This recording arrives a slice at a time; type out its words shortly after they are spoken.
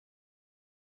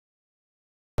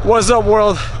What's up,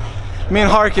 world? Me and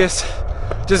Harkus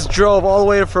just drove all the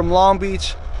way from Long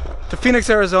Beach to Phoenix,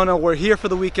 Arizona. We're here for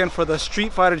the weekend for the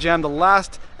Street Fighter Jam, the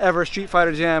last ever Street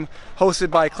Fighter Jam,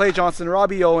 hosted by Clay Johnson,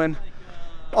 Robbie Owen,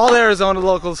 all the Arizona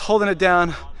locals holding it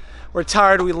down. We're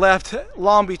tired. We left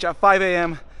Long Beach at 5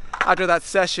 a.m. after that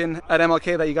session at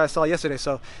MLK that you guys saw yesterday.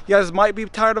 So you guys might be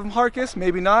tired of Harkus,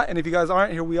 maybe not. And if you guys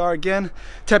aren't, here we are again,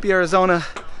 Tempe, Arizona.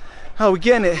 Oh, we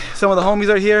getting it. Some of the homies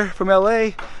are here from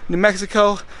LA, New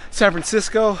Mexico, San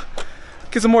Francisco.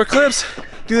 Get some more clips,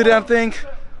 do the damn thing.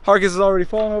 Harkus is already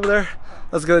falling over there.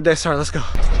 Let's get the day started, let's go.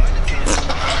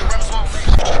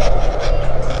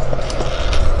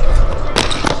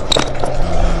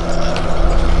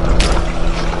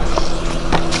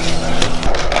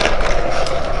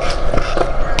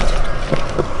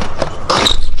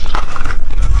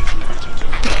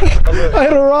 I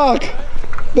hit a rock.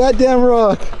 That damn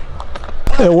rock.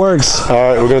 It works. All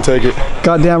right, we're gonna take it.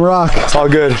 Goddamn rock. It's all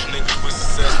good.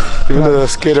 Even the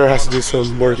skater has to do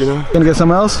some work, you know? Gonna get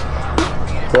something else?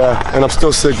 Yeah, and I'm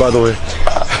still sick, by the way.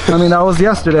 I mean, that was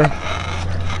yesterday.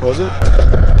 Was it?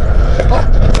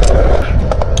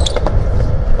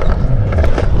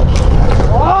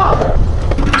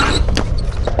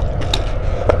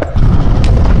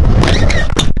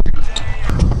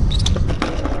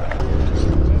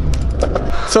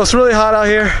 So it's really hot out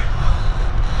here,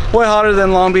 way hotter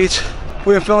than Long Beach.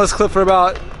 We've been filming this clip for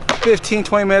about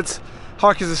 15-20 minutes.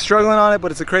 Harkus is struggling on it,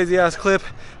 but it's a crazy ass clip,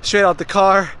 straight out the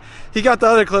car. He got the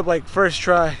other clip like first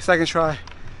try, second try.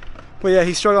 But yeah,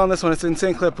 he struggled on this one. It's an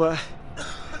insane clip, but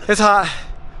it's hot.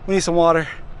 We need some water,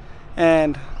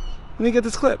 and we need to get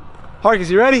this clip. Harkus,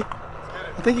 you ready?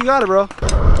 I think you got it, bro.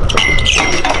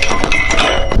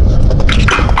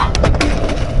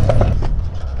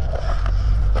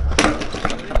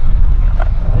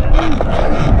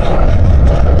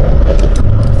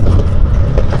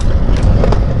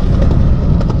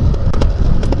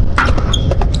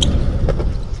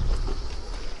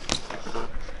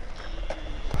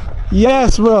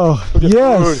 Yes, bro.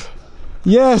 Yes.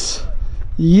 Yes.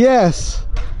 Yes.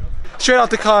 Straight out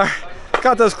the car.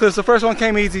 Got those clips. The first one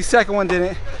came easy. Second one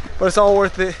didn't. But it's all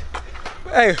worth it.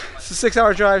 Hey, it's a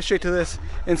 6-hour drive straight to this.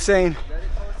 Insane.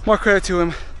 More credit to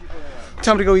him.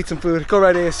 Time to go eat some food. Go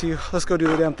ride ASU. Let's go do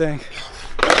the damn thing.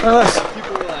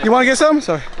 You want to get some?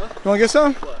 Sorry. You want to get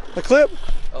some? A clip?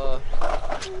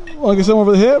 Want to get some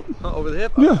over the hip? Over the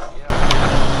hip? Yeah.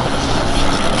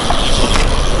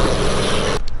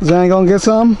 Zan gonna get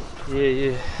some? Yeah,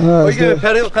 yeah. Are you gonna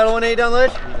pedal 180 down the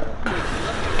ledge?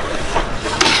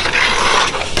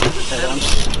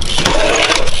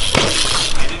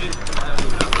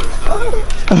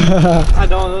 I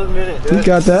don't know, a minute. You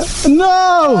got that?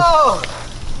 No!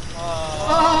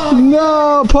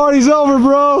 No! Party's over,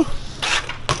 bro!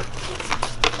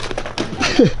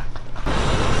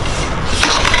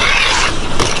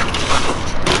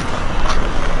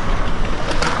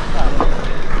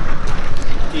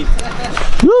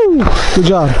 Woo! Good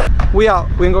job. We out.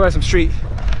 We can go ride some street.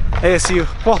 ASU.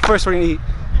 Well, first we're gonna eat.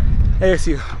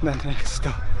 ASU. Then let's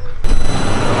go.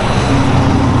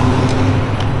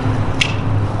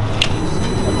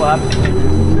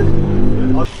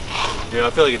 Yeah, I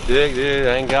feel like a dick, dude.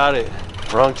 I ain't got it.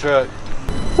 Wrong truck.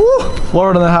 Woo!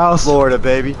 Florida in the house. Florida,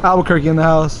 baby. Albuquerque in the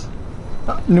house.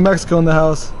 New Mexico in the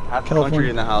house. Half the California. country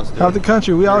in the house, dude. Half the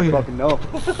country. We out here. Fucking know.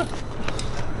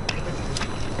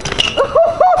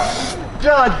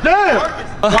 God damn!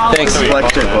 Thanks.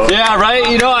 Yeah, right?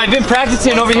 You know, I've been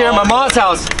practicing over here at my mom's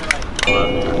house.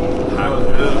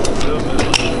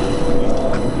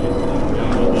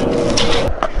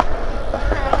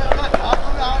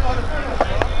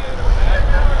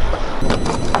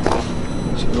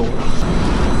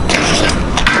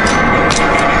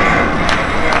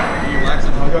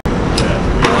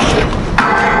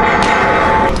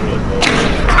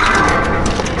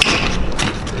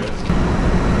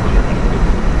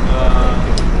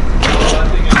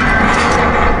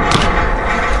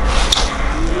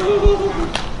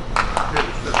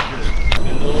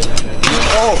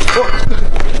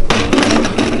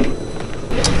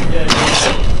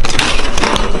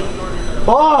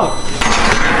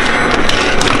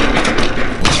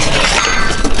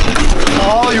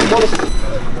 Oh, you mother...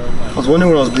 I was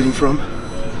wondering where I was bleeding from.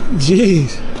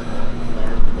 Jeez.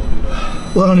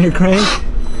 Blood on your crank?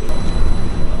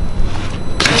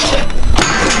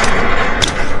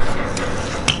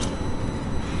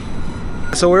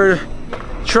 So we're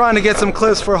trying to get some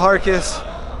clips for Harkus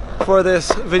for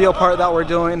this video part that we're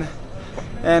doing.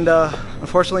 And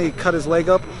unfortunately he cut his leg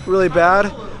up really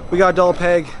bad. We got double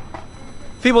peg.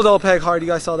 People double peg hard, you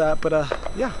guys saw that. But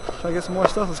yeah, try to get some more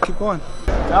stuff. Let's keep going.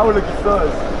 Now we're looking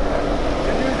sus.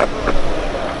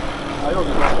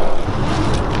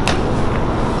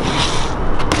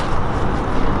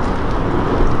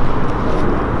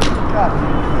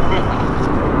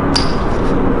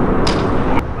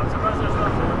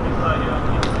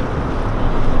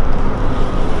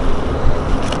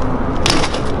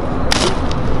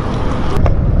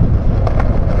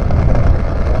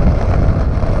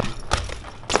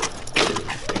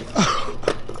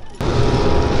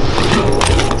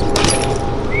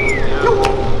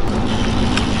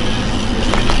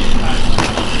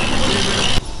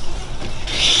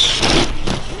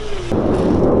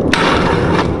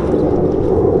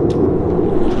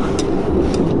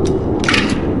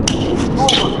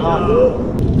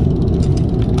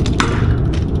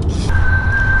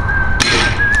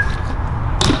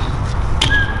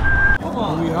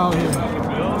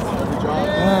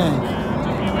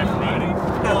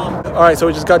 All right, so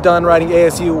we just got done riding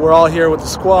ASU. We're all here with the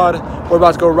squad. We're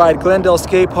about to go ride Glendale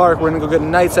Skate Park. We're gonna go get a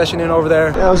night session in over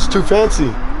there. Yeah, it was too fancy.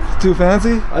 It's too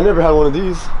fancy? I never had one of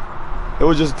these. It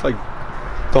was just like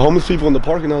the homeless people in the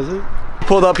park, and that was it. We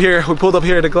pulled up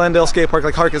here to Glendale Skate Park,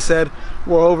 like Harkus said.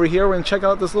 We're over here. We're gonna check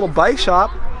out this little bike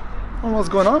shop. I don't know what's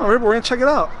going on over here, but we're gonna check it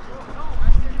out.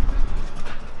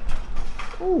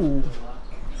 Ooh.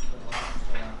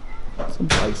 Some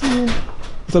bikes in here.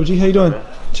 What's up, G? How you doing?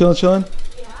 Chilling?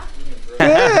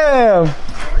 Damn!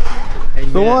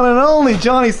 The one and only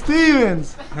Johnny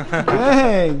Stevens.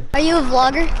 Dang. Are you a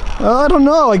vlogger? I don't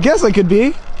know. I guess I could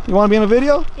be. You want to be in a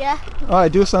video? Yeah. All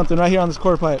right, do something right here on this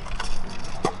quarter pipe.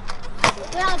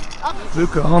 Yeah.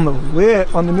 Luca on the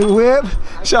whip, on the new whip.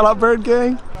 Shout out Bird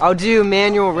Gang. I'll do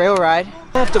manual rail ride.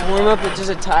 I have to warm up with just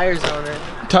a tires on it.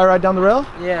 Tire ride down the rail?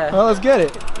 Yeah. Well, let's get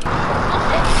it.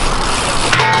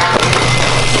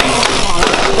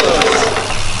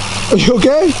 Are you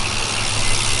okay?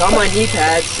 Got my knee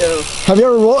pad, so. Have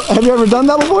you ever done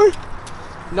that before?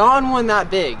 Not on one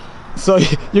that big. So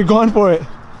you're going for it.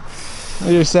 Oh,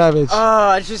 you're savage.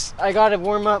 I gotta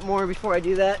warm up more before I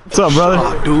do that. What's up, brother?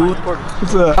 Oh, dude.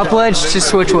 What's up? Up ledge to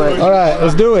switch way. All right,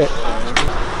 let's do it.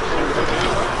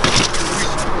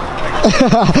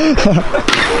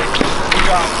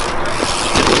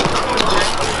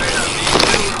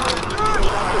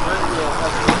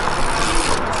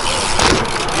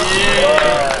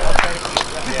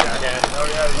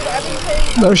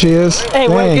 There she is. Hey,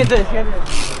 wait, get this.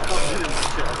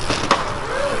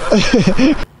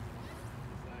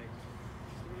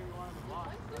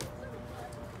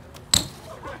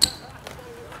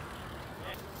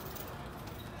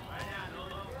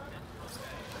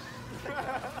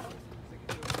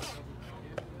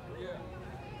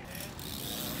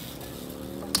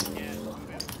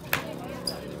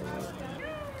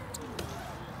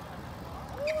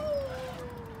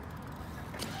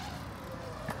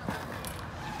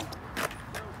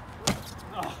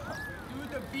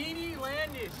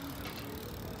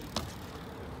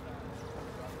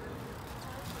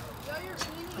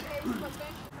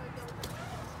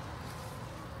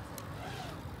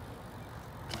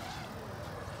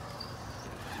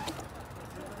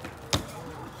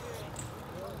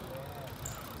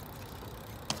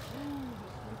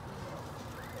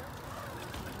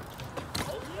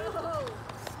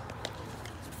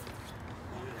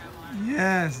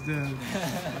 Yes, dude.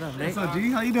 What up, Nate? What's up,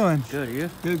 G? How you doing? Good, are you?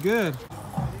 Good.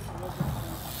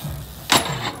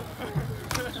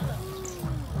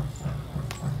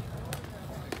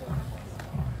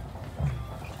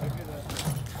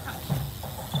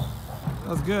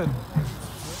 That's good.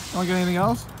 Want to get anything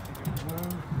else?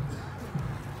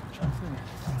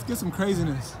 Let's get some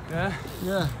craziness. Yeah?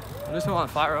 Yeah. I just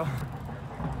want Fyro.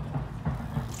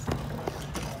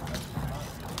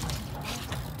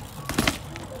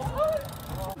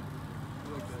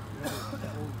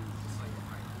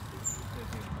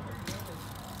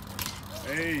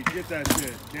 Hey, get that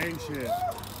shit. Gang shit.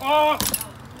 Oh!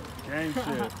 Gang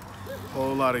shit.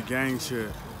 Whole lot of gang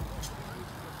shit.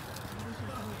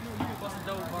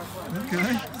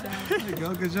 Okay. There you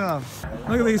go. Good job.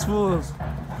 Look at these fools.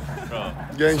 Bro,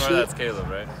 Gang sorry, shit. that's Caleb,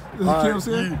 right? This is Caleb's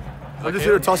here? I'm just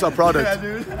here to toss out product. Yeah,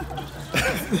 dude.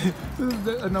 This is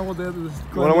the, no, this is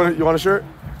You want a shirt?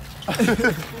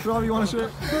 Rob, you want a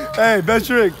shirt? Hey, best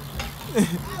trick.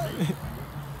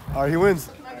 All right, he wins.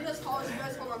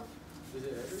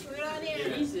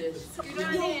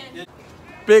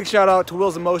 Big shout out to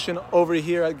Wheels in Motion over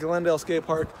here at Glendale Skate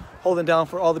Park, holding down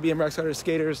for all the BMX riders,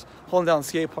 skaters, holding down the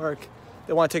skate park.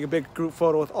 They want to take a big group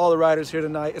photo with all the riders here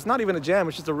tonight. It's not even a jam,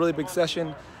 it's just a really big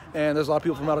session, and there's a lot of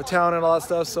people from out of town and all that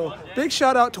stuff. So big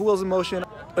shout out to Wheels in Motion,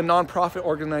 a non-profit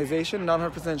organization, not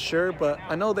 100% sure, but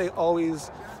I know they always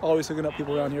hooking up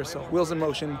people around here. So Wheels in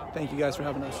Motion, thank you guys for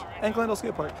having us. And Glendale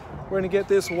Skate Park. We're gonna get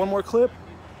this one more clip,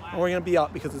 and we're gonna be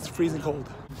out because it's freezing cold.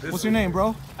 What's your name,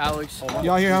 bro? Alex.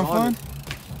 Y'all here having fun?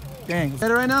 Dang.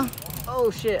 Better right now?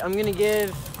 Oh shit, I'm gonna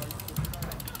give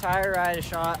tire ride a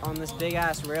shot on this big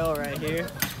ass rail right here.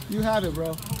 You have it,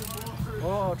 bro.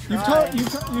 Oh, try.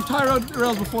 You've tire rode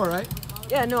rails before, right?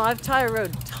 Yeah, no, I've tire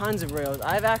rode tons of rails.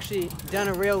 I've actually done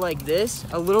a rail like this,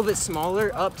 a little bit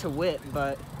smaller, up to width,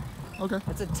 but okay.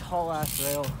 that's a tall ass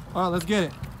rail. All right, let's get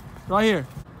it. Right here.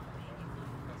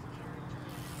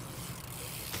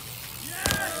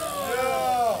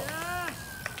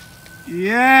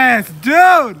 Yes,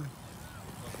 dude!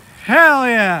 Hell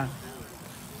yeah!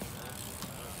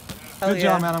 Good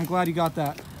job, man. I'm glad you got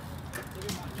that.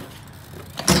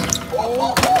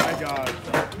 Oh my god.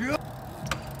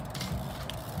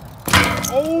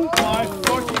 Oh my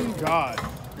fucking god.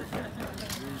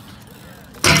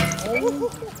 Oh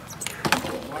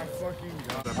my fucking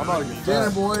god. I'm about to get Dinner,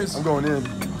 fat. boys. I'm going in.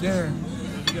 Dinner.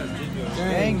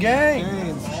 Gang,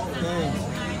 gang.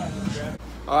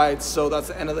 All right, so that's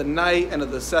the end of the night, end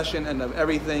of the session, end of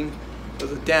everything. It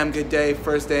was a damn good day.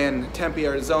 First day in Tempe,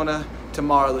 Arizona.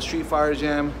 Tomorrow, the Street Fighter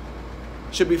Jam.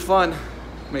 Should be fun.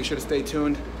 Make sure to stay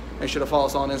tuned. Make sure to follow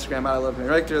us on Instagram at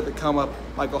 @11director, the Come Up,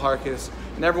 Michael Harkis,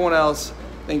 and everyone else.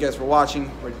 Thank you guys for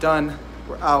watching. We're done.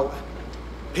 We're out.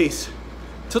 Peace.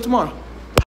 Till tomorrow.